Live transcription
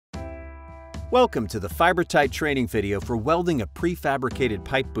Welcome to the FiberTite training video for welding a prefabricated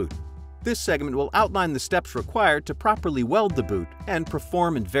pipe boot. This segment will outline the steps required to properly weld the boot and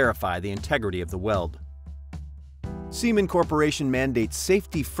perform and verify the integrity of the weld. Seaman Corporation mandates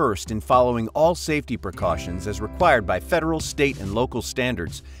safety first in following all safety precautions as required by federal, state, and local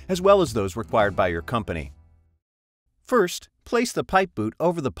standards, as well as those required by your company. First, place the pipe boot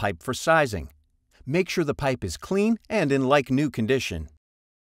over the pipe for sizing. Make sure the pipe is clean and in like-new condition.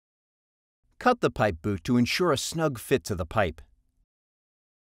 Cut the pipe boot to ensure a snug fit to the pipe.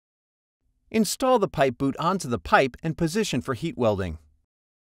 Install the pipe boot onto the pipe and position for heat welding.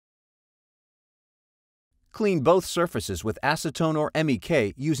 Clean both surfaces with acetone or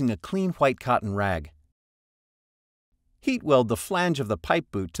MEK using a clean white cotton rag. Heat weld the flange of the pipe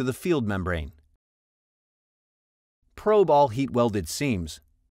boot to the field membrane. Probe all heat welded seams.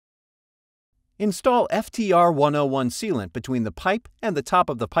 Install FTR 101 sealant between the pipe and the top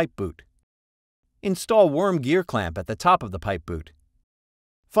of the pipe boot. Install worm gear clamp at the top of the pipe boot.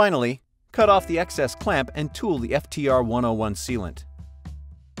 Finally, cut off the excess clamp and tool the FTR 101 sealant.